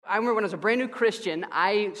I remember when I was a brand new Christian,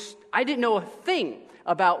 I didn't know a thing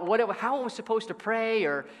about how I was supposed to pray,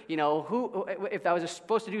 or if I was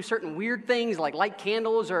supposed to do certain weird things like light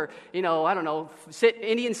candles, or I don't know, sit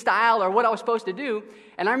Indian style, or what I was supposed to do.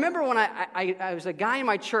 And I remember when I was a guy in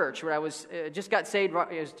my church where I was just got saved.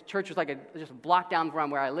 Church was like just a block down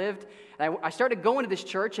from where I lived. And I started going to this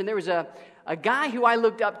church, and there was a guy who I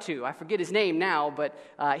looked up to. I forget his name now, but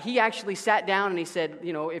he actually sat down and he said,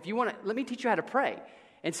 if you want to, let me teach you how to pray.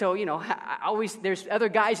 And so, there's other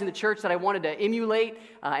guys in the church that I wanted to emulate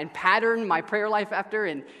and pattern my prayer life after.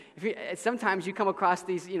 And sometimes you come across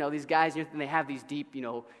these guys, and they have these deep,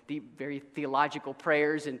 very theological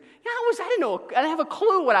prayers. And I didn't know, I didn't have a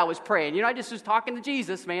clue what I was praying. I just was talking to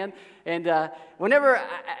Jesus, man. And whenever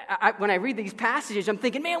when I read these passages, I'm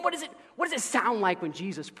thinking, man, what does it sound like when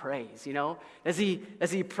Jesus prays? Does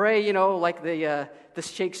he pray, like the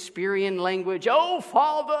Shakespearean language? Oh,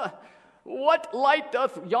 Father, what light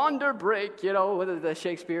doth yonder break? The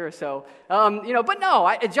Shakespeare or so. But no,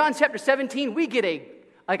 at John chapter 17, we get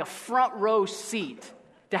a front row seat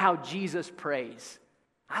to how Jesus prays.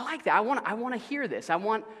 I like that. I want to hear this. I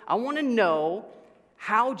want to know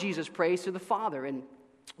how Jesus prays to the Father. And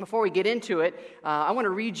before we get into it, I want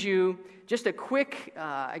to read you just a quick,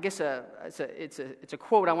 it's a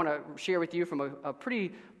quote I want to share with you from a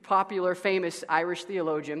pretty popular, famous Irish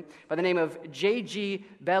theologian by the name of J.G.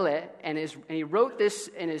 Bellett, and he wrote this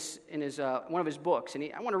in his one of his books, and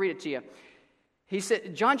I want to read it to you. He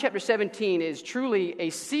said, John chapter 17 is truly a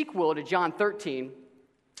sequel to John 13,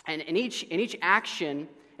 and in each action,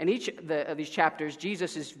 in each of these chapters,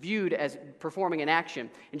 Jesus is viewed as performing an action.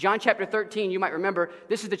 In John chapter 13, you might remember,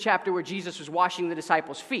 this is the chapter where Jesus was washing the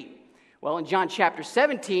disciples' feet. Well, in John chapter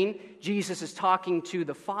 17, Jesus is talking to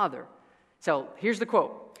the Father. So here's the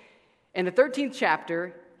quote. In the 13th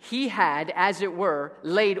chapter, he had, as it were,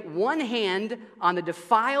 laid one hand on the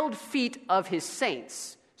defiled feet of his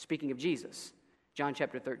saints. Speaking of Jesus, John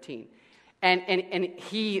chapter 13. And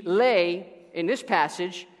he lay, in this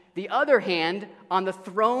passage, the other hand on the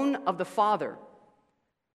throne of the Father,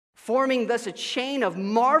 forming thus a chain of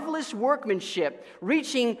marvelous workmanship,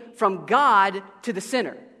 reaching from God to the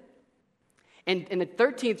sinner. And in the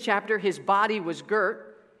 13th chapter, his body was girt,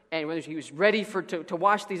 and when he was ready to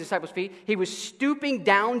wash these disciples' feet, he was stooping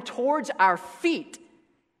down towards our feet.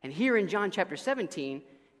 And here in John chapter 17,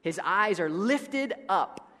 his eyes are lifted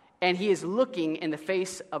up, and he is looking in the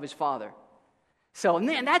face of his Father. So,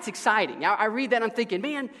 man, that's exciting. Now, I read that and I'm thinking,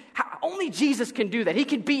 man, only Jesus can do that. He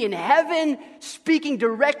can be in heaven speaking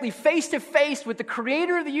directly face to face with the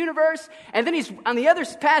creator of the universe, and then he's, on the other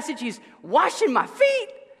passage, he's washing my feet.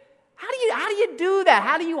 How do you do that?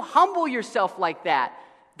 How do you humble yourself like that?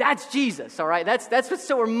 That's Jesus, all right? That's what's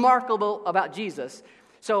so remarkable about Jesus.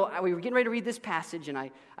 So we were getting ready to read this passage, and I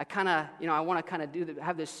kind of, I want to kind of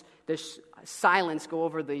have this silence go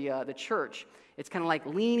over the church. It's kind of like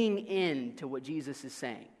leaning in to what Jesus is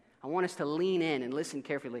saying. I want us to lean in and listen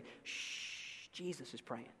carefully. Shh, Jesus is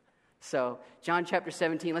praying. So John chapter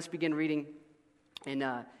 17, let's begin reading in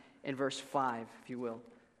verse 5, if you will.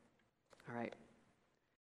 All right.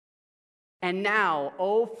 And now,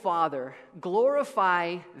 O Father,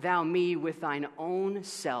 glorify thou me with thine own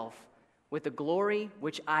self, with the glory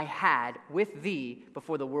which I had with thee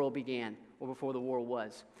before the world began, or before the world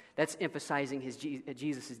was. That's emphasizing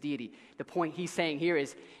Jesus' deity. The point he's saying here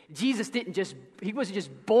is Jesus he wasn't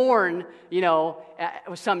just born,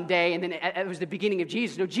 someday, and then it was the beginning of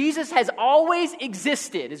Jesus. No, Jesus has always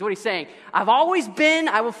existed, is what he's saying. I've always been,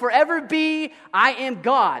 I will forever be, I am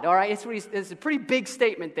God. All right, it's a pretty big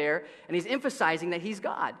statement there, and he's emphasizing that he's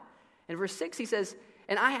God. In verse 6, he says,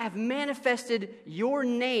 and I have manifested your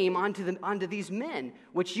name unto these men,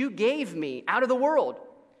 which you gave me out of the world.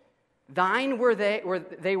 Thine were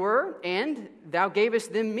they were, and thou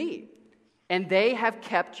gavest them me. And they have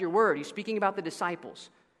kept your word. He's speaking about the disciples.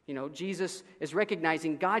 Jesus is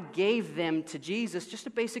recognizing God gave them to Jesus just to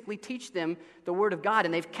basically teach them the word of God.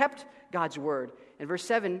 And they've kept God's word. In verse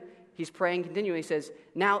 7, he's praying, continuing. He says,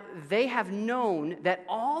 now they have known that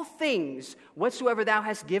all things whatsoever thou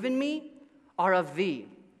hast given me are of thee.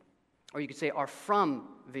 Or you could say, are from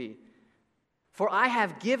thee. For I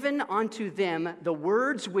have given unto them the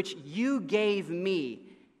words which you gave me,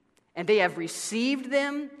 and they have received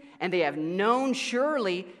them, and they have known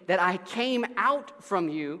surely that I came out from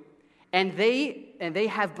you, and they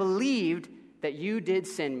have believed that you did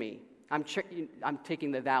send me. I'm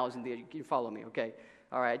taking the thous and the, you follow me, okay?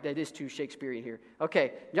 All right, that is too Shakespearean here.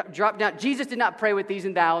 Okay, drop down. Jesus did not pray with these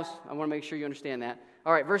and thous. I want to make sure you understand that.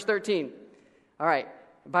 All right, verse 13. All right,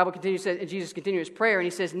 the Bible continues, and Jesus continues his prayer, and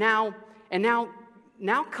he says, Now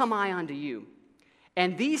come I unto you,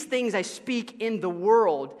 And these things I speak in the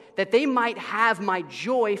world, that they might have my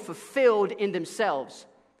joy fulfilled in themselves.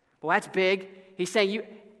 Well, that's big. He's saying,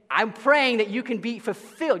 I'm praying that you can be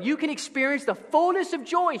fulfilled. You can experience the fullness of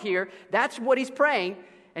joy here. That's what he's praying.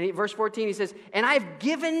 And verse 14, he says, and I've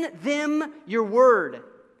given them your word,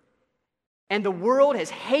 and the world has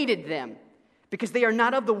hated them, because they are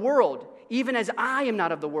not of the world, even as I am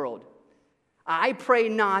not of the world. I pray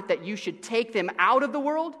not that you should take them out of the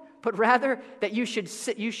world, but rather that you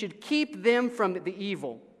should keep them from the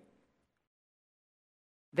evil.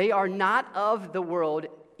 They are not of the world,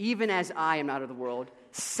 even as I am not of the world.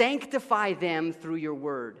 Sanctify them through your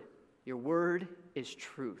word. Your word is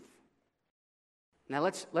truth. Now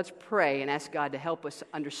let's pray and ask God to help us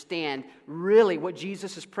understand really what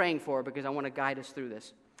Jesus is praying for, because I want to guide us through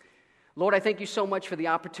this. Lord, I thank you so much for the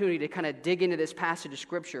opportunity to kind of dig into this passage of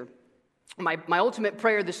Scripture. My ultimate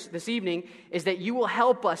prayer this evening is that you will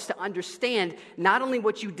help us to understand not only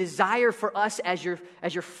what you desire for us as your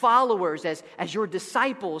followers, as your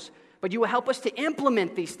disciples, but you will help us to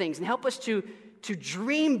implement these things and help us to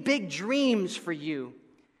dream big dreams for you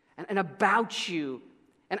and about you.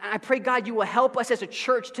 And I pray, God, you will help us as a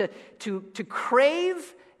church to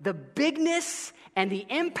crave the bigness and the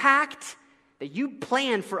impact that you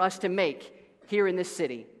plan for us to make here in this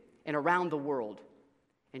city and around the world.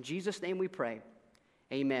 In Jesus' name we pray.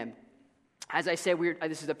 Amen. As I said,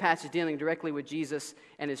 this is a passage dealing directly with Jesus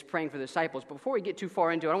and his praying for the disciples. But before we get too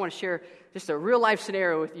far into it, I want to share just a real-life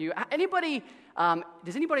scenario with you. Does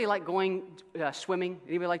anybody like going swimming?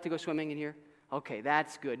 Anybody like to go swimming in here? Okay,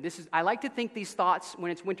 that's good. I like to think these thoughts when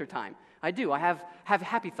it's wintertime. I do. I have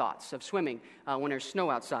happy thoughts of swimming when there's snow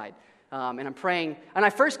outside. And I'm praying. When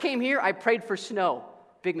I first came here, I prayed for snow.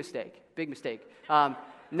 Big mistake.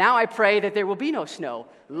 Now I pray that there will be no snow.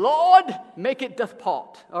 Lord, make it doth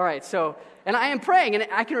part. All right, and I am praying, and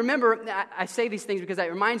I can remember, I say these things because it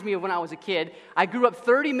reminds me of when I was a kid. I grew up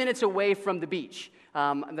 30 minutes away from the beach.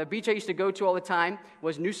 The beach I used to go to all the time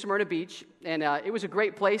was New Smyrna Beach, and it was a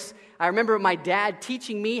great place. I remember my dad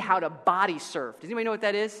teaching me how to body surf. Does anybody know what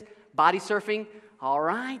that is? Body surfing? All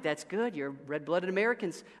right, that's good. You're red-blooded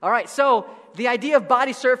Americans. All right, so the idea of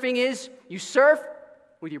body surfing is you surf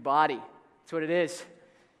with your body. That's what it is.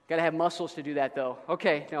 Got to have muscles to do that, though.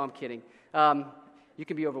 Okay, no, I'm kidding. You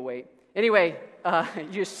can be overweight. Anyway,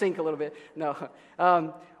 you just sink a little bit. No.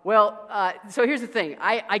 So here's the thing.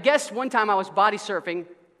 I guess one time I was body surfing,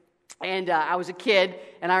 and I was a kid,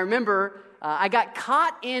 and I remember I got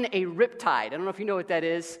caught in a riptide. I don't know if you know what that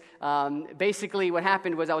is. Basically, what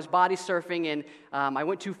happened was I was body surfing, and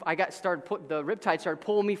the riptide started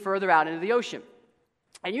pulling me further out into the ocean.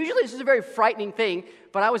 And usually this is a very frightening thing,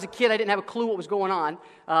 but I was a kid, I didn't have a clue what was going on,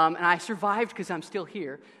 and I survived because I'm still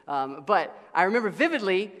here. But I remember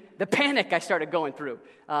vividly the panic I started going through.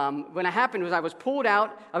 When it happened was I was pulled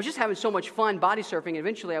out, I was just having so much fun body surfing, and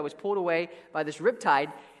eventually I was pulled away by this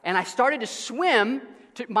riptide, and I started to swim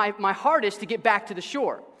to my hardest to get back to the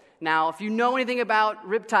shore. Now, if you know anything about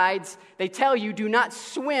riptides, they tell you do not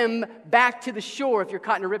swim back to the shore if you're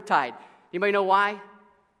caught in a riptide. Anybody know why?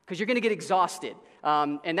 Because you're going to get exhausted.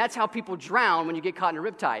 And that's how people drown when you get caught in a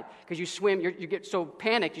riptide, because you swim, you get so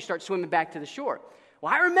panicked, you start swimming back to the shore.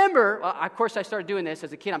 Well, I remember, of course, I started doing this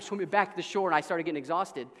as a kid. I'm swimming back to the shore, and I started getting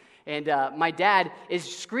exhausted. And my dad is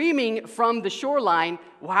screaming from the shoreline,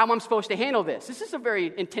 well, how am I supposed to handle this? This is a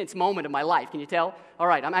very intense moment of my life. Can you tell? All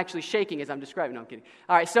right, I'm actually shaking as I'm describing. No, I'm kidding.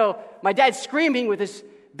 All right, so my dad's screaming with his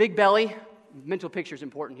big belly. Mental picture is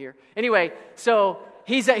important here. Anyway, so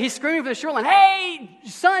he's screaming from the shoreline, hey,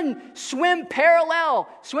 son, swim parallel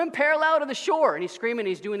to the shore. And he's screaming,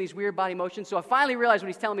 he's doing these weird body motions. So I finally realized what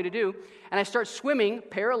he's telling me to do, and I start swimming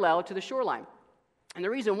parallel to the shoreline. And the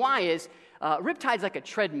reason why is riptide's like a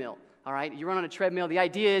treadmill. All right, you run on a treadmill. The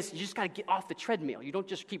idea is you just got to get off the treadmill. You don't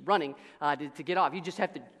just keep running to get off. You just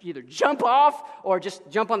have to either jump off or just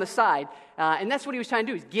jump on the side. And that's what he was trying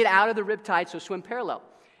to do, is get out of the riptide, so swim parallel.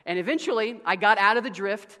 And eventually, I got out of the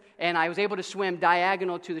drift, and I was able to swim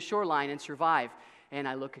diagonal to the shoreline and survive. And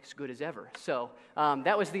I look as good as ever. So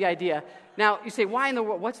that was the idea. Now, you say, why in the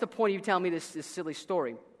world? What's the point of you telling me this silly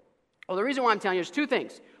story? Well, the reason why I'm telling you is two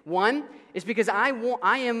things. One is because I'm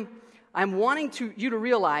wanting you to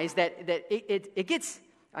realize that it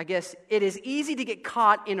is easy to get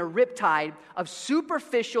caught in a riptide of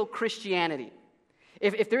superficial Christianity,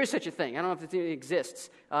 if there is such a thing. I don't know if it exists.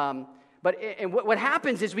 But what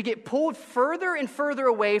happens is we get pulled further and further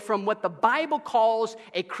away from what the Bible calls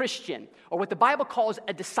a Christian, or what the Bible calls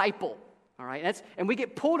a disciple. All right, and we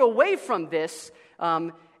get pulled away from this.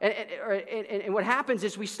 And what happens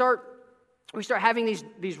is we start having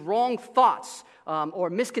these wrong thoughts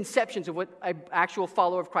or misconceptions of what an actual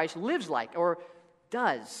follower of Christ lives like, or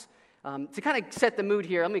does. To kind of set the mood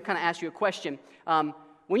here, let me kind of ask you a question.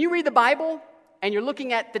 When you read the Bible and you're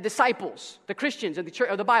looking at the disciples, the Christians of the church,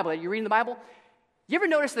 of the Bible, you're reading the Bible, you ever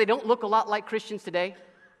notice they don't look a lot like Christians today?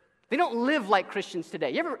 They don't live like Christians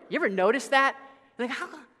today. You ever notice that? Like,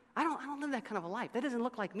 I don't live that kind of a life. That doesn't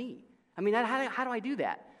look like me. I mean, how do I do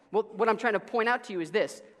that? Well, what I'm trying to point out to you is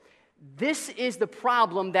this. This is the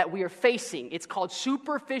problem that we are facing. It's called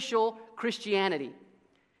superficial Christianity.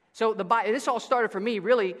 So this all started for me,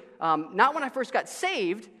 really, not when I first got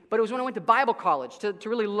saved, but it was when I went to Bible college to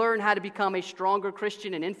really learn how to become a stronger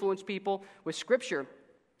Christian and influence people with Scripture.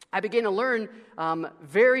 I began to learn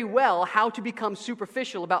very well how to become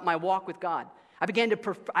superficial about my walk with God. I began to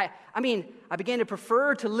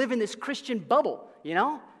prefer to live in this Christian bubble, you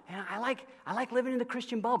know? And I like living in the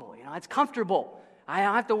Christian bubble, you know? It's comfortable. I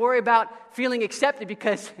don't have to worry about feeling accepted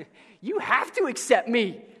because you have to accept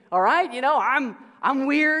me, all right? You know, I'm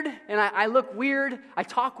weird, and I look weird, I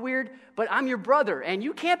talk weird, but I'm your brother, and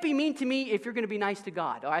you can't be mean to me if you're going to be nice to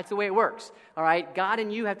God. All right, that's the way it works. All right, God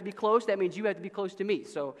and you have to be close. That means you have to be close to me.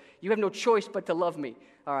 So you have no choice but to love me.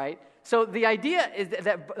 All right. So the idea is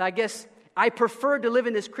that I guess I preferred to live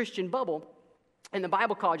in this Christian bubble in the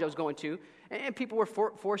Bible college I was going to, and people were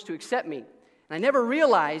forced to accept me. And I never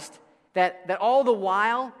realized that all the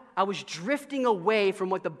while I was drifting away from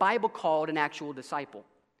what the Bible called an actual disciple.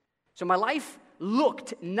 So my life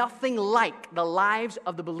looked nothing like the lives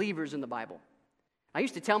of the believers in the Bible. I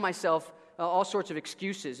used to tell myself all sorts of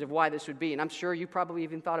excuses of why this would be, and I'm sure you probably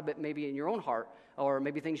even thought of it maybe in your own heart, or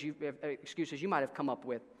maybe excuses you might have come up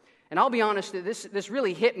with. And I'll be honest, this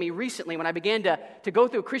really hit me recently when I began to go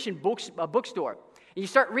through a Christian bookstore, and you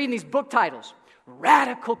start reading these book titles,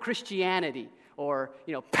 Radical Christianity, or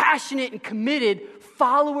passionate and committed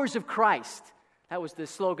followers of Christ. That was the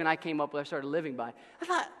slogan I came up with, I started living by. I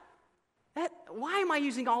thought, why am I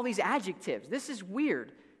using all these adjectives? This is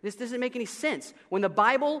weird. This doesn't make any sense. When the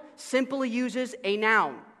Bible simply uses a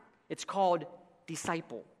noun, it's called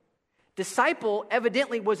disciple. Disciple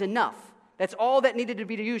evidently was enough. That's all that needed to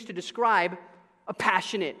be used to describe a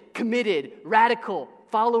passionate, committed, radical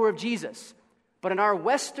follower of Jesus. But in our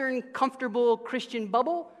Western, comfortable Christian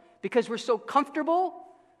bubble, because we're so comfortable,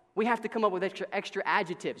 we have to come up with extra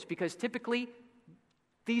adjectives, because typically,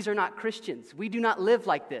 these are not Christians. We do not live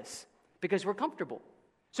like this, because we're comfortable.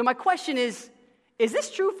 So my question is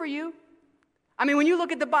this true for you? I mean, when you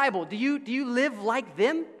look at the Bible, do you live like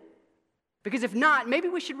them? Because if not, maybe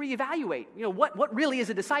we should reevaluate. What really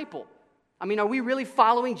is a disciple? I mean, are we really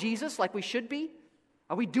following Jesus like we should be?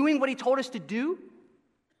 Are we doing what he told us to do?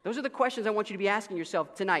 Those are the questions I want you to be asking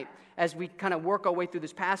yourself tonight as we kind of work our way through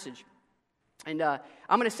this passage. And I'm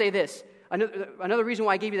going to say this. Another reason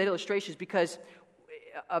why I gave you that illustration is because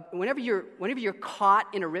whenever you're caught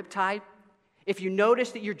in a riptide, if you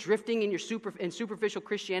notice that you're drifting in superficial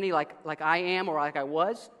Christianity like I am or like I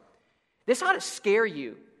was, this ought to scare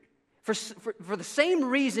you. For the same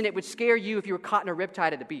reason it would scare you if you were caught in a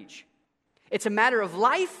riptide at the beach. It's a matter of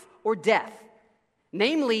life or death,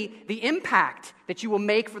 namely the impact that you will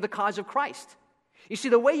make for the cause of Christ. You see,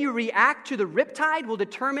 the way you react to the riptide will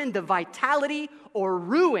determine the vitality or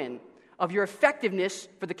ruin of your effectiveness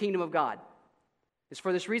for the kingdom of God. It's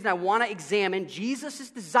for this reason I want to examine Jesus'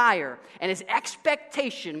 desire and his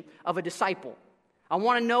expectation of a disciple. I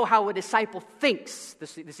want to know how a disciple thinks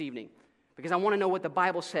this evening, because I want to know what the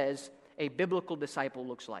Bible says a biblical disciple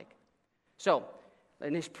looks like. So,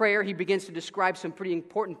 in his prayer, he begins to describe some pretty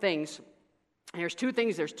important things. And there's two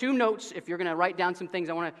things, there's two notes. If you're going to write down some things,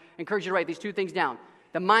 I want to encourage you to write these two things down.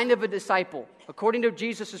 The mind of a disciple. According to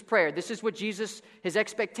Jesus' prayer, this is what his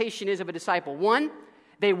expectation is of a disciple. One,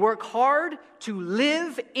 they work hard to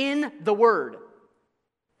live in the Word.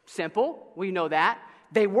 Simple, we know that.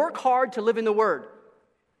 They work hard to live in the Word.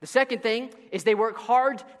 The second thing is they work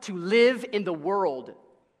hard to live in the world. All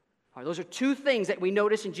right, those are two things that we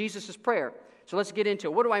notice in Jesus' prayer. So let's get into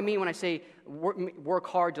it. What do I mean when I say work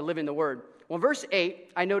hard to live in the Word? Well, in verse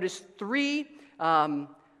 8, I notice three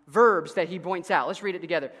verbs that he points out. Let's read it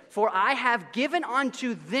together. For I have given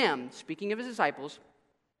unto them, speaking of his disciples,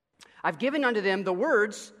 I've given unto them the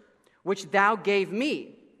words which thou gave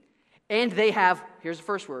me. And they have, here's the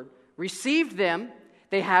first word, received them.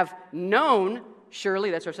 They have known,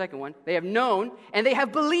 surely, that's our second one. They have known, and they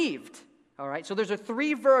have believed. All right, so there's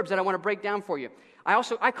three verbs that I want to break down for you.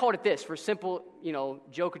 I called it this for simple,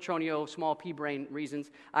 Joe Cotroneo, small pea brain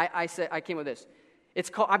reasons. I came with this.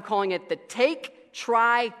 I'm calling it the take,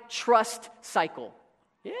 try, trust cycle.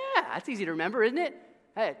 Yeah, that's easy to remember, isn't it?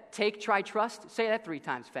 Hey, take, try, trust. Say that 3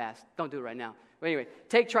 times fast. Don't do it right now. But anyway,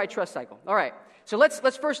 take, try, trust cycle. All right. So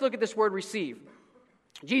let's first look at this word receive.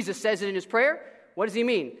 Jesus says it in his prayer. What does he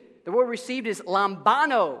mean? The word received is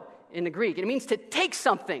lambano in the Greek. It means to take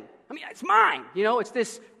something. I mean, it's mine. It's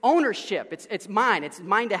this ownership. It's mine. It's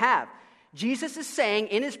mine to have. Jesus is saying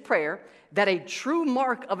in his prayer that a true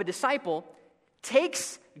mark of a disciple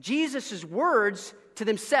takes Jesus' words to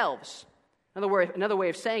themselves. Another way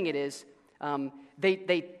of saying it is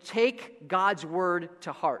they take God's word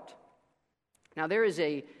to heart. Now, there's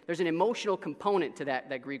an emotional component to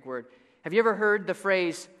that Greek word. Have you ever heard the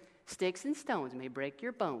phrase, sticks and stones may break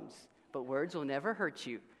your bones, but words will never hurt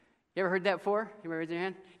you? You ever heard that before? You ever raise your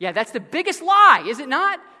hand? Yeah, that's the biggest lie, is it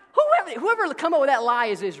not? Whoever come up with that lie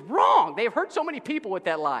is wrong. They've hurt so many people with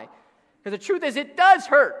that lie. Because the truth is, it does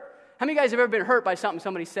hurt. How many of you guys have ever been hurt by something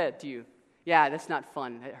somebody said to you? Yeah, that's not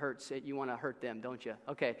fun. It hurts. You want to hurt them, don't you?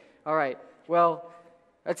 Okay, all right. Well,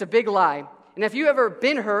 that's a big lie. And if you've ever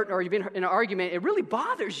been hurt or you've been in an argument, it really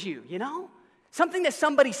bothers you, Something that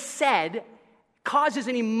somebody said causes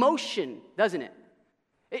an emotion, doesn't it?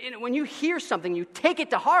 When you hear something, you take it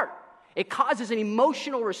to heart. It causes an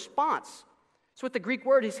emotional response. That's what the Greek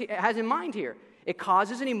word has in mind here. It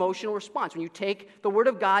causes an emotional response. When you take the word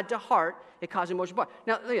of God to heart, it causes an emotional response.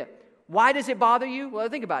 Now, look at it. Why does it bother you? Well,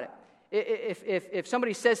 think about it. If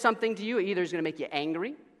somebody says something to you, it either is going to make you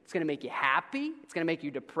angry, it's going to make you happy, it's going to make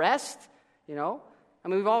you depressed, I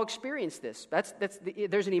mean, we've all experienced this.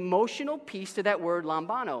 There's an emotional piece to that word,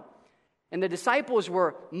 lambano. And the disciples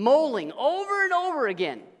were mulling over and over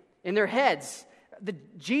again in their heads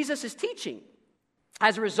Jesus is teaching.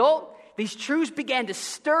 As a result, these truths began to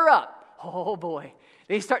stir up. Oh boy.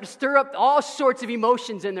 They start to stir up all sorts of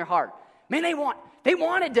emotions in their heart. Man, they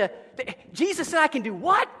wanted to, Jesus said I can do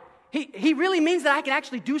what? He really means that I can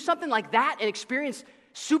actually do something like that and experience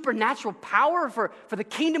supernatural power for the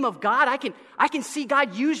kingdom of God. I can see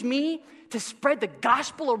God use me to spread the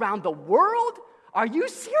gospel around the world. Are you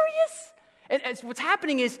serious? And what's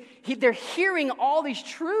happening is they're hearing all these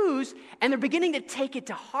truths and they're beginning to take it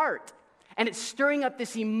to heart. And it's stirring up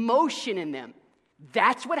this emotion in them.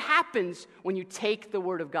 That's what happens when you take the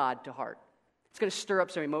word of God to heart. It's going to stir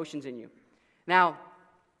up some emotions in you. Now,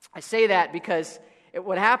 I say that because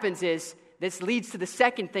what happens is this leads to the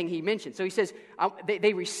second thing he mentioned. So he says,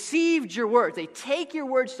 they received your words. They take your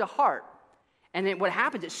words to heart. And then what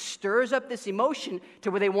happens, it stirs up this emotion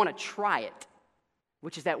to where they want to try it,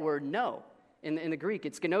 which is that word know. In the Greek,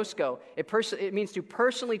 it's gnosko. It means to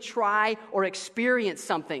personally try or experience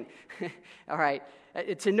something. All right.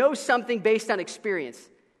 To know something based on experience.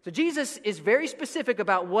 So Jesus is very specific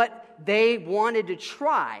about what they wanted to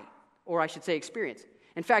try, or I should say experience.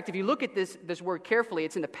 In fact, if you look at this word carefully,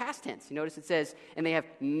 it's in the past tense. You notice it says, and they have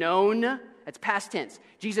known. That's past tense.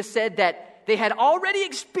 Jesus said that they had already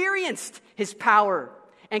experienced his power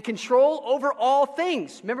and control over all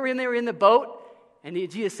things. Remember when they were in the boat? And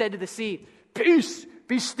Jesus said to the sea, peace,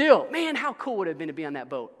 be still. Man, how cool would it have been to be on that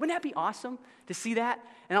boat? Wouldn't that be awesome to see that?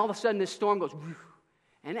 And all of a sudden this storm goes,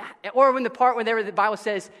 or when the part where the Bible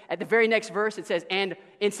says, at the very next verse, it says, and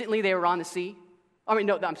instantly they were on the sea.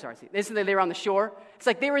 Instantly they were on the shore. It's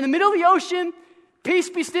like they were in the middle of the ocean, peace,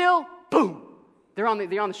 be still, boom. They're on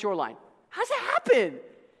the shoreline. How does that happen?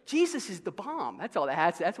 Jesus is the bomb. That's all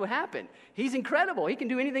that's what happened. He's incredible. He can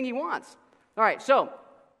do anything he wants. All right, so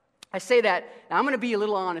I say that, now I'm going to be a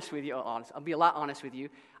little honest with you. I'll be a lot honest with you.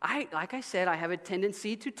 Like I said, I have a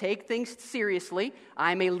tendency to take things seriously.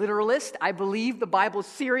 I'm a literalist. I believe the Bible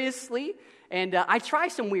seriously, and I try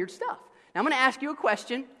some weird stuff. Now I'm going to ask you a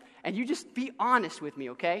question, and you just be honest with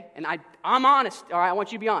me, okay? And I'm honest, all right? I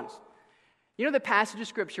want you to be honest. You know the passage of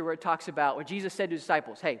Scripture where it talks about, where Jesus said to his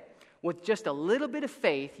disciples, hey, with just a little bit of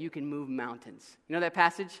faith, you can move mountains. You know that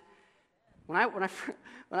passage? When I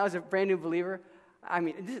was a brand new believer,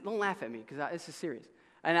 don't laugh at me, because this is serious.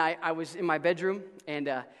 And I was in my bedroom, and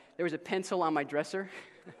there was a pencil on my dresser.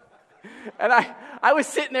 And I was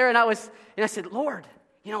sitting there, and I said, Lord,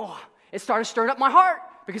 it started stirring up my heart,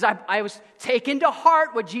 because I was taking to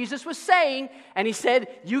heart what Jesus was saying, and he said,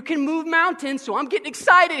 you can move mountains, so I'm getting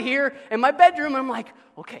excited here in my bedroom, and I'm like,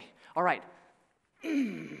 okay, all right.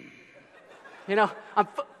 And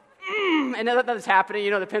that's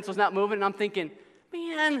happening, the pencil's not moving, and I'm thinking,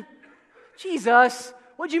 man, Jesus,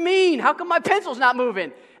 what'd you mean? How come my pencil's not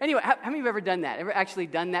moving? Anyway, how many of you have ever done that? Ever actually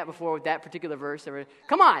done that before with that particular verse?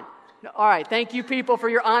 Come on. All right, thank you, people, for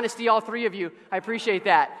your honesty, all three of you. I appreciate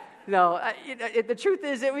that. The truth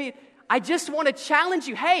is that I just want to challenge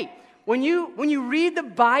you. Hey, when you read the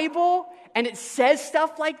Bible and it says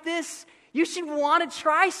stuff like this, you should want to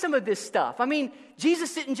try some of this stuff. I mean,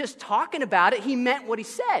 Jesus isn't just talking about it. He meant what he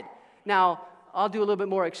said. Now, I'll do a little bit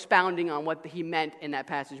more expounding on what he meant in that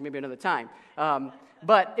passage maybe another time.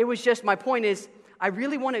 But it was just, my point is, I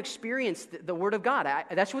really want to experience the Word of God.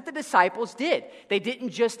 That's what the disciples did. They didn't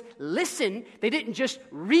just listen. They didn't just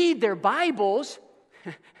read their Bibles.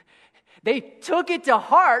 They took it to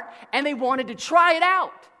heart, and they wanted to try it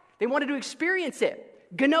out. They wanted to experience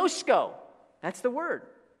it. Gnosko. That's the word.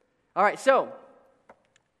 All right, so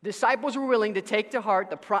disciples were willing to take to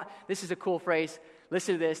heart this is a cool phrase.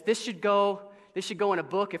 Listen to this. This should go in a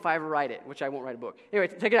book if I ever write it, which I won't write a book. Anyway,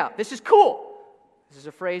 check it out. This is cool. This is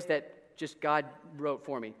a phrase that just God wrote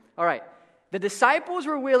for me. All right. The disciples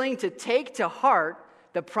were willing to take to heart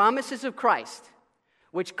the promises of Christ,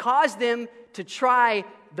 which caused them to try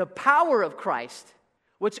the power of Christ,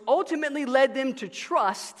 which ultimately led them to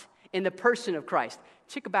trust in the person of Christ.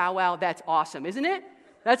 Chicka bow wow, that's awesome, isn't it?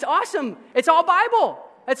 That's awesome. It's all Bible.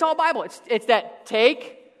 It's all Bible. It's that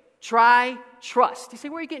take, try, trust. You say,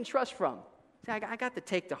 where are you getting trust from? See, I got the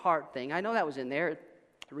take to heart thing. I know that was in there.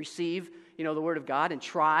 Receive, the Word of God and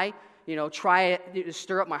try it, to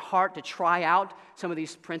stir up my heart to try out some of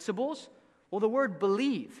these principles. Well, the word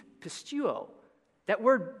believe, pisteuo, that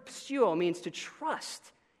word pisteuo means to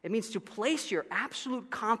trust. It means to place your absolute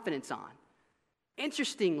confidence on.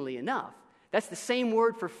 Interestingly enough, that's the same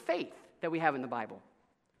word for faith that we have in the Bible,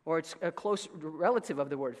 or it's a close relative of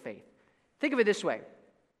the word faith. Think of it this way.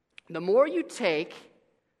 The more you take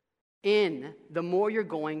in, the more you're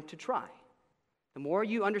going to try. The more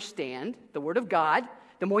you understand the Word of God,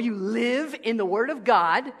 the more you live in the Word of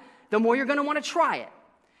God, the more you're going to want to try it.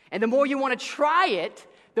 And the more you want to try it,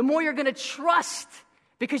 the more you're going to trust,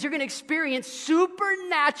 because you're going to experience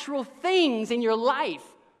supernatural things in your life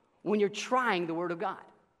when you're trying the Word of God.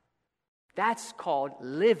 That's called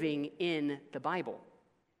living in the Bible.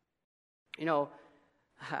 I'm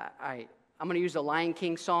going to use the Lion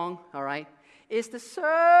King song, all right? It's the circle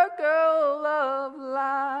of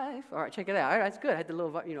life. All right, check it out. All right, that's good. I had the little,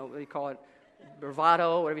 what do you call it?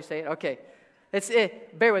 Bravado, whatever you say it. Okay.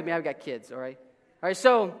 Bear with me, I've got kids, all right? All right,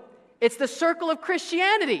 so it's the circle of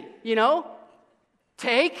Christianity,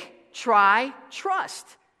 Take, try, trust.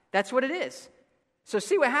 That's what it is. So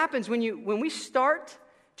see what happens when we start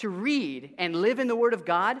to read and live in the Word of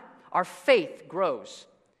God, our faith grows.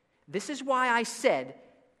 This is why I said,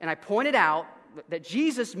 and I pointed out, that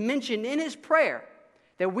Jesus mentioned in his prayer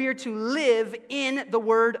that we are to live in the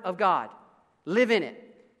Word of God. Live in it.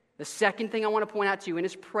 The second thing I want to point out to you in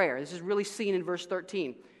his prayer, this is really seen in verse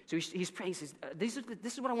 13. So he's praying, he says, this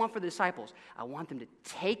is what I want for the disciples. I want them to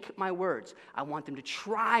take my words. I want them to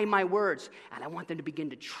try my words. And I want them to begin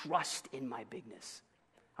to trust in my bigness.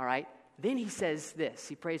 All right? Then he says this.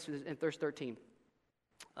 He prays for this in verse 13.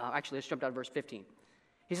 Actually, let's jump down to verse 15.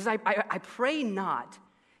 He says, I pray not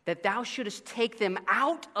that thou shouldest take them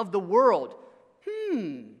out of the world.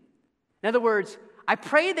 In other words, I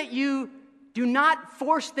pray that you do not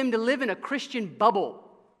force them to live in a Christian bubble.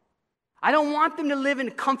 I don't want them to live in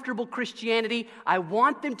comfortable Christianity. I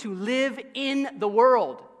want them to live in the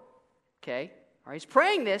world. Okay? All right, he's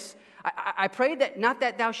praying this. I pray that not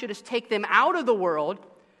that thou shouldest take them out of the world,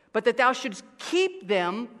 but that thou shouldest keep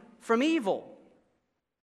them from evil.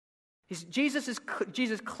 Jesus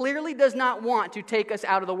clearly does not want to take us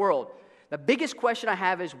out of the world. The biggest question I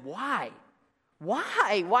have is why?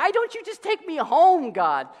 Why? Why don't you just take me home,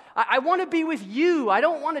 God? I want to be with you. I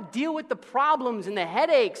don't want to deal with the problems and the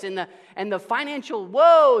headaches and the financial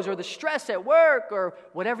woes or the stress at work or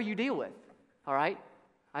whatever you deal with. All right?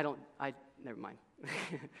 Never mind.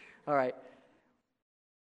 All right.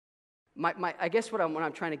 I guess what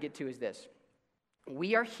I'm trying to get to is this.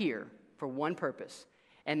 We are here for one purpose,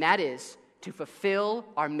 and that is to fulfill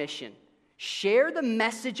our mission. Share the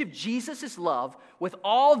message of Jesus' love with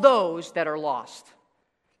all those that are lost.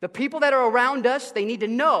 The people that are around us, they need to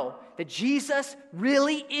know that Jesus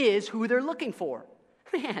really is who they're looking for.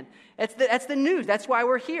 Man, that's the news. That's why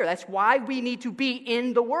we're here. That's why we need to be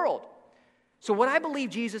in the world. So what I believe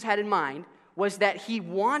Jesus had in mind was that he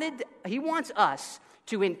wants us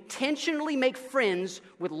to intentionally make friends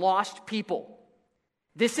with lost people.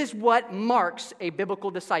 This is what marks a biblical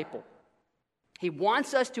disciple. He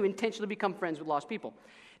wants us to intentionally become friends with lost people.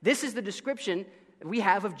 This is the description we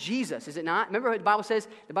have of Jesus, is it not? Remember what the Bible says?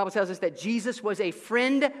 The Bible tells us that Jesus was a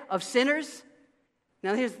friend of sinners.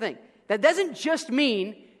 Now here's the thing. That doesn't just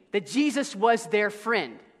mean that Jesus was their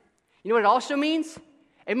friend. You know what it also means?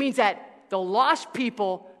 It means that the lost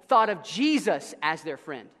people thought of Jesus as their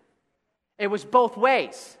friend. It was both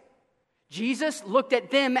ways. Jesus looked at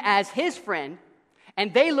them as his friend,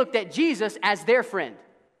 and they looked at Jesus as their friend.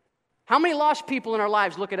 How many lost people in our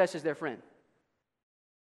lives look at us as their friend?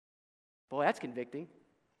 Boy, that's convicting.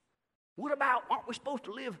 What about, aren't we supposed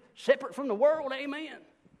to live separate from the world? Amen.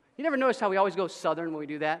 You never notice how we always go southern when we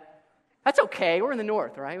do that? That's okay. We're in the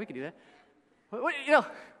north, all right? We can do that.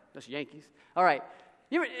 those Yankees. All right.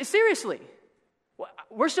 Seriously,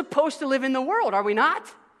 we're supposed to live in the world, are we not?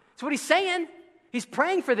 That's what he's saying. He's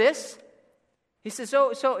praying for this. He says,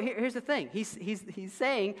 so here's the thing. He's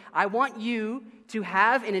saying, I want you to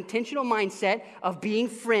have an intentional mindset of being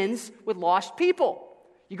friends with lost people.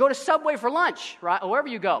 You go to Subway for lunch, right? Or wherever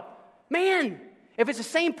you go. Man, if it's the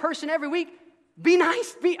same person every week, be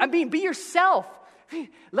nice. Be yourself.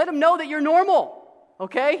 Let them know that you're normal,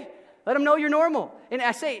 okay? Let them know you're normal. And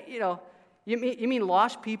I say, you mean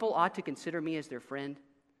lost people ought to consider me as their friend?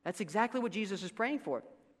 That's exactly what Jesus is praying for.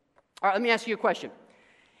 All right, let me ask you a question.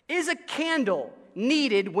 Is a candle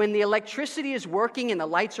needed when the electricity is working and the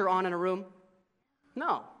lights are on in a room?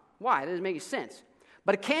 No. Why? That doesn't make any sense.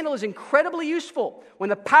 But a candle is incredibly useful when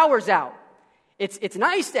the power's out. It's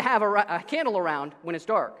nice to have a candle around when it's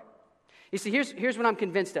dark. You see, here's what I'm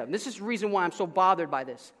convinced of. And this is the reason why I'm so bothered by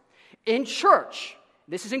this. In church,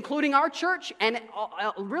 this is including our church and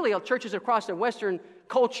really churches across the Western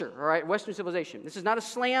culture, all right, Western civilization. This is not a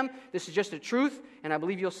slam. This is just the truth, and I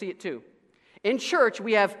believe you'll see it too. In church,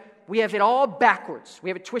 we have it all backwards. We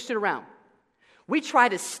have it twisted around. We try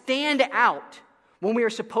to stand out when we are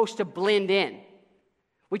supposed to blend in.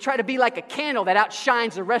 We try to be like a candle that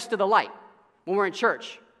outshines the rest of the light when we're in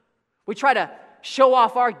church. We try to show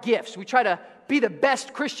off our gifts. We try to be the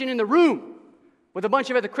best Christian in the room with a bunch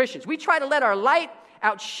of other Christians. We try to let our light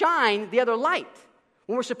outshine the other light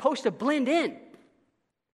when we're supposed to blend in.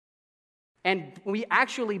 And we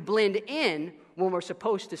actually blend in when we're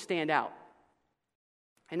supposed to stand out.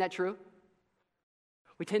 Isn't that true?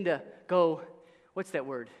 We tend to go, what's that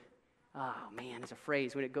word? Oh, man, it's a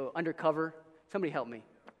phrase. When it go undercover, somebody help me.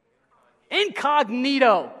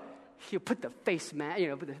 Incognito. You put the face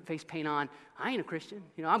put the face paint on. I ain't a Christian.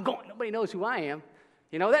 I'm going. Nobody knows who I am.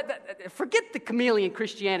 Forget the chameleon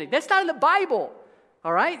Christianity. That's not in the Bible.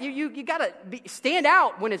 All right, you gotta stand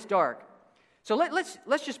out when it's dark. So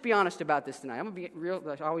let's just be honest about this tonight. I'm gonna be real.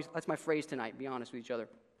 That's my phrase tonight. Be honest with each other.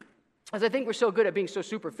 As I think we're so good at being so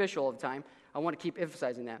superficial all the time, I want to keep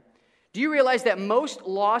emphasizing that. Do you realize that most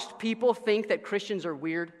lost people think that Christians are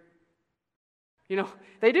weird?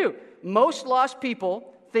 They do. Most lost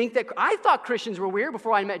people think that... I thought Christians were weird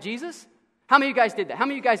before I met Jesus. How many of you guys did that? How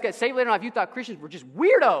many of you guys got saved later on if you thought Christians were just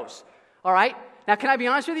weirdos? All right? Now, can I be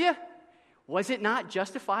honest with you? Was it not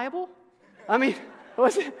justifiable?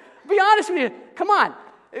 Was it... Be honest with you. Come on.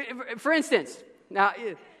 For instance, now...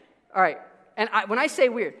 All right. And when I say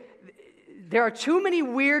weird... There are too many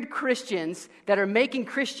weird Christians that are making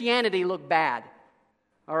Christianity look bad.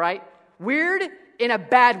 All right? Weird in a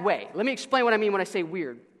bad way. Let me explain what I mean when I say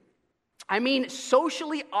weird. I mean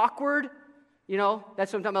socially awkward. That's what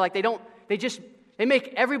I'm talking about. Like they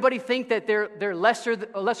make everybody think that they're lesser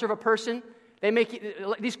of a person. They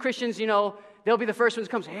make these Christians, they'll be the first ones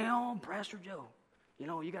that comes, hey, Pastor Joe,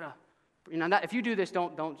 you gotta, if you do this,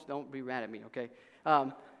 don't be mad at me, okay?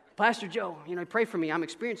 Pastor Joe, pray for me. I'm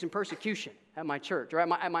experiencing persecution at my church or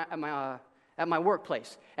at my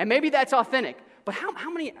workplace. And maybe that's authentic. But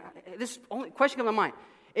how many, this only question comes to my mind.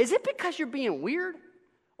 Is it because you're being weird?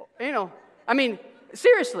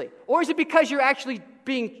 Seriously. Or is it because you're actually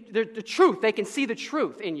being the truth? They can see the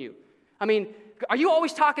truth in you. Are you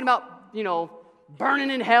always talking about,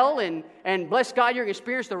 burning in hell and bless God, you're going to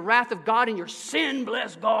experience the wrath of God in your sin,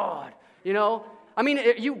 bless God? Are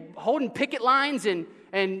you holding picket lines and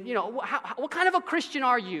what kind of a Christian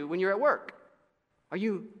are you when you're at work? Do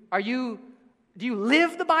you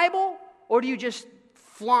live the Bible or do you just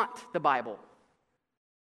flaunt the Bible?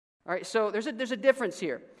 All right, so there's a difference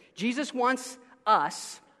here. Jesus wants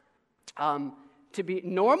us to be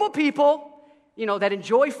normal people, that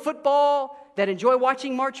enjoy football, that enjoy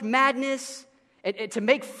watching March Madness, and to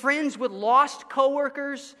make friends with lost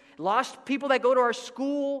coworkers, lost people that go to our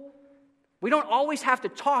school. We don't always have to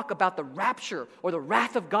talk about the rapture or the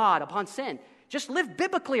wrath of God upon sin. Just live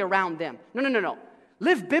biblically around them. No.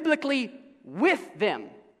 Live biblically with them.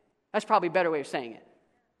 That's probably a better way of saying it.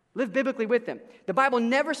 Live biblically with them. The Bible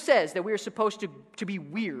never says that we are supposed to be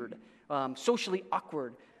weird, socially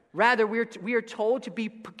awkward. Rather, we are told to be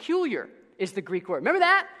peculiar is the Greek word. Remember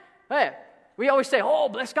that? Hey, we always say,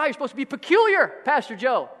 bless God, you're supposed to be peculiar, Pastor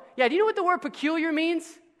Joe. Yeah, do you know what the word peculiar means?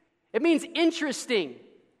 It means interesting.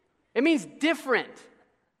 It means different,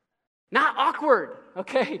 not awkward,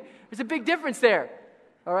 okay? There's a big difference there,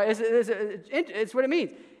 all right? It's what it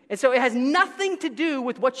means. And so it has nothing to do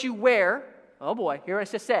with what you wear. Oh boy, here I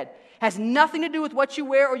just said. It has nothing to do with what you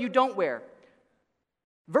wear or you don't wear.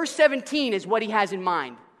 Verse 17 is what he has in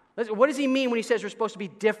mind. What does he mean when he says we're supposed to be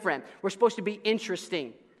different? We're supposed to be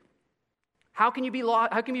interesting. How can you be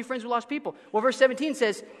friends with lost people? Well, verse 17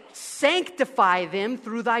 says, sanctify them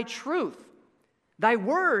through thy truth. Thy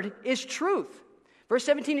word is truth. Verse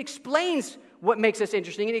 17 explains what makes us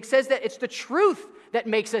interesting, and it says that it's the truth that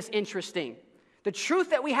makes us interesting. The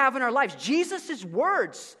truth that we have in our lives. Jesus'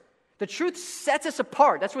 words. The truth sets us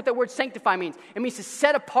apart. That's what the word sanctify means. It means to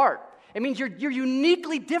set apart. It means you're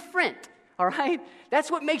uniquely different, all right?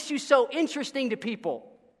 That's what makes you so interesting to people.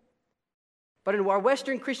 But in our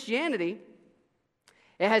Western Christianity,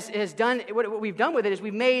 it has done, what we've done with it is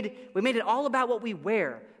we made it all about what we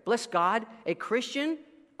wear. Bless God, a Christian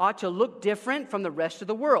ought to look different from the rest of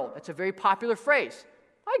the world. That's a very popular phrase.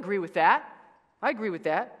 I agree with that.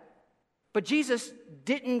 But Jesus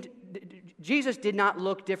did not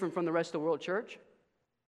look different from the rest of the world, church.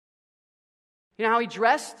 You know how he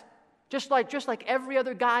dressed? Just like every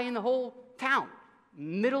other guy in the whole town.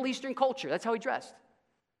 Middle Eastern culture. That's how he dressed.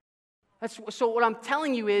 So what I'm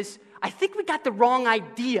telling you is, I think we got the wrong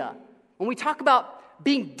idea when we talk about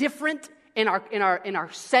being different in our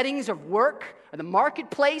settings of work, or the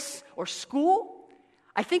marketplace, or school.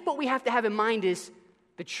 I think what we have to have in mind is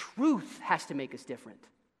the truth has to make us different.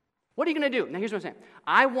 What are you going to do? Now, here's what I'm saying.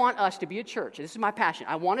 I want us to be a church. This is my passion.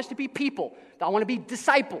 I want us to be people. I want to be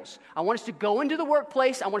disciples. I want us to go into the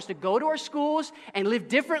workplace. I want us to go to our schools and live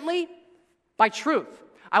differently by truth.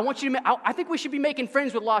 I think we should be making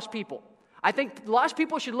friends with lost people. I think lost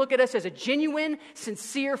people should look at us as a genuine,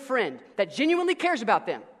 sincere friend that genuinely cares about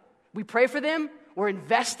them. We pray for them. We're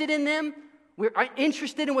invested in them. We're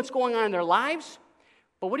interested in what's going on in their lives.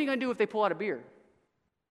 But what are you going to do if they pull out a beer?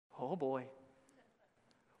 Oh, boy.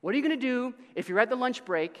 What are you going to do if you're at the lunch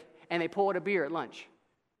break and they pull out a beer at lunch?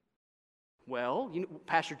 Well,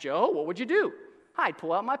 Pastor Joe, what would you do? I'd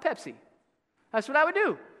pull out my Pepsi. That's what I would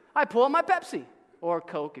do. I'd pull out my Pepsi. Or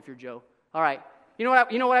Coke if you're Joe. All right. You know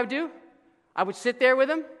what I would do? I would sit there with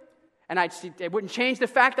them, and it wouldn't change the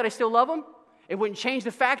fact that I still love them. It wouldn't change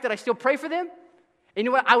the fact that I still pray for them. And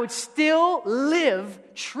you know what? I would still live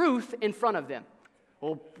truth in front of them.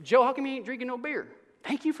 Well, Joe, how come you ain't drinking no beer?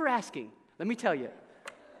 Thank you for asking. Let me tell you.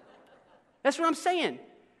 That's what I'm saying.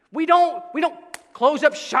 We don't close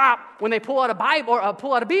up shop when they pull out a Bible or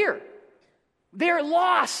pull out a beer. They're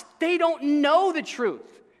lost. They don't know the truth.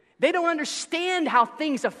 They don't understand how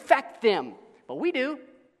things affect them. But we do.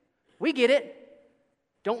 We get it.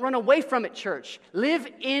 Don't run away from it, church. Live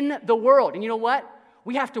in the world. And you know what?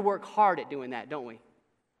 We have to work hard at doing that, don't we?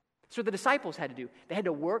 That's what the disciples had to do. They had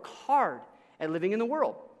to work hard at living in the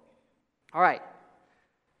world. All right.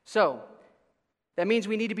 So, that means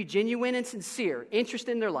we need to be genuine and sincere,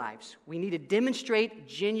 interested in their lives. We need to demonstrate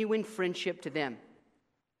genuine friendship to them.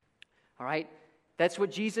 All right? That's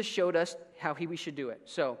what Jesus showed us how we should do it.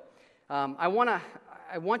 So, I want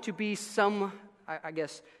to be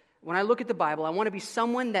when I look at the Bible, I want to be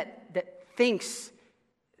someone that thinks,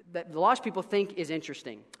 that the lost people think is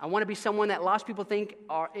interesting. I want to be someone that lost people think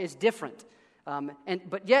is different.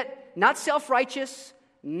 But yet, not self-righteous,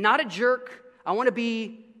 not a jerk. I want to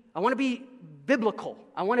be biblical.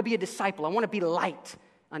 I want to be a disciple. I want to be light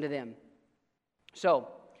unto them. So,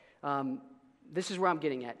 this is where I'm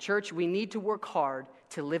getting at. Church, we need to work hard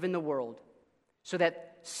to live in the world so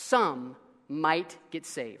that some might get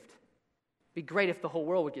saved. It'd be great if the whole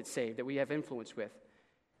world would get saved that we have influence with.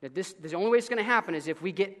 The only way it's going to happen is if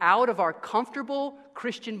we get out of our comfortable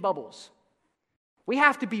Christian bubbles. We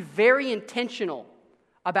have to be very intentional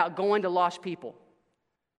about going to lost people.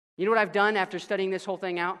 You know what I've done after studying this whole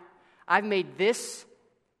thing out? I've made this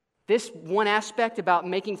one aspect about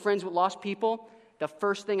making friends with lost people the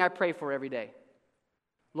first thing I pray for every day.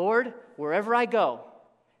 Lord, wherever I go,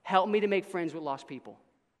 help me to make friends with lost people.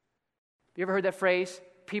 You ever heard that phrase?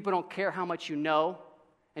 People don't care how much you know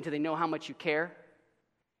until they know how much you care.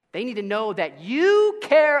 They need to know that you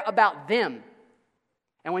care about them.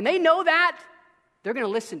 And when they know that, they're going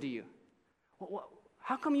to listen to you. Well,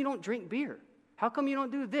 how come you don't drink beer? How come you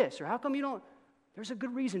don't do this? Or how come you don't? There's a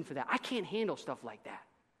good reason for that. I can't handle stuff like that.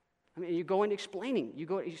 I mean, you go into explaining. You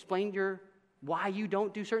go explain why you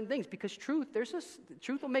don't do certain things. Because truth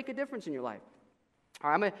will make a difference in your life. All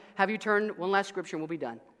right, I'm going to have you turn one last scripture and we'll be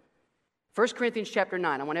done. 1 Corinthians chapter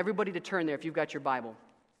 9. I want everybody to turn there if you've got your Bible.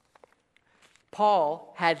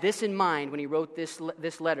 Paul had this in mind when he wrote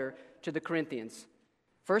this letter to the Corinthians.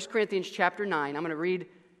 1 Corinthians chapter 9. I'm going to read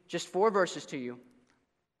just 4 verses to you.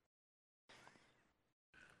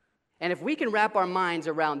 And if we can wrap our minds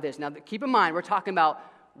around this. Now, keep in mind, we're talking about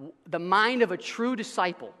the mind of a true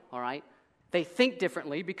disciple, all right? They think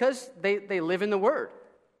differently because they live in the Word.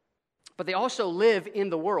 But they also live in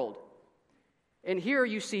the world. And here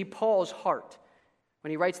you see Paul's heart. When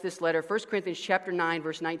he writes this letter, 1 Corinthians chapter 9,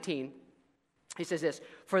 verse 19, he says this,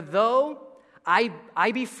 "For though I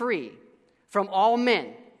be free from all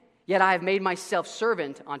men, yet I have made myself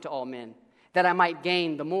servant unto all men, that I might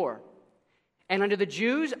gain the more. And under the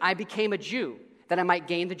Jews, I became a Jew, that I might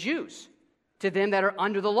gain the Jews. To them that are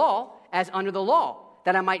under the law, as under the law,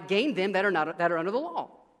 that I might gain them that are under the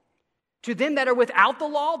law. To them that are without the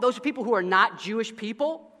law, those people who are not Jewish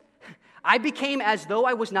people, I became as though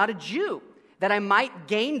I was not a Jew, that I might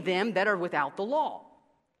gain them that are without the law.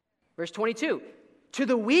 Verse 22, to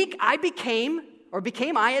the weak I became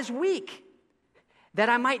I as weak, that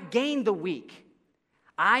I might gain the weak.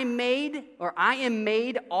 I am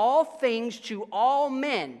made all things to all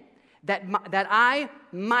men, that I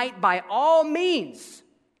might by all means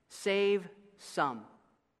save some.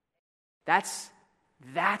 That's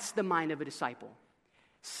the mind of a disciple.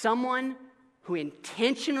 Someone who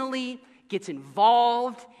intentionally gets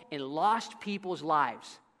involved in lost people's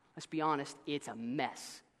lives. Let's be honest, it's a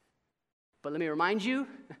mess. But let me remind you,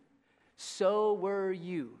 so were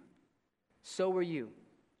you. So were you.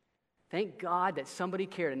 Thank God that somebody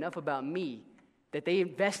cared enough about me, that they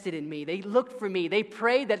invested in me. They looked for me. They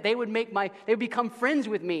prayed that they would become friends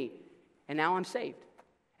with me. And now I'm saved.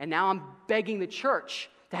 And now I'm begging the church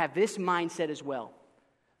to have this mindset as well.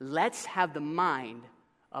 Let's have the mind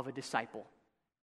of a disciple.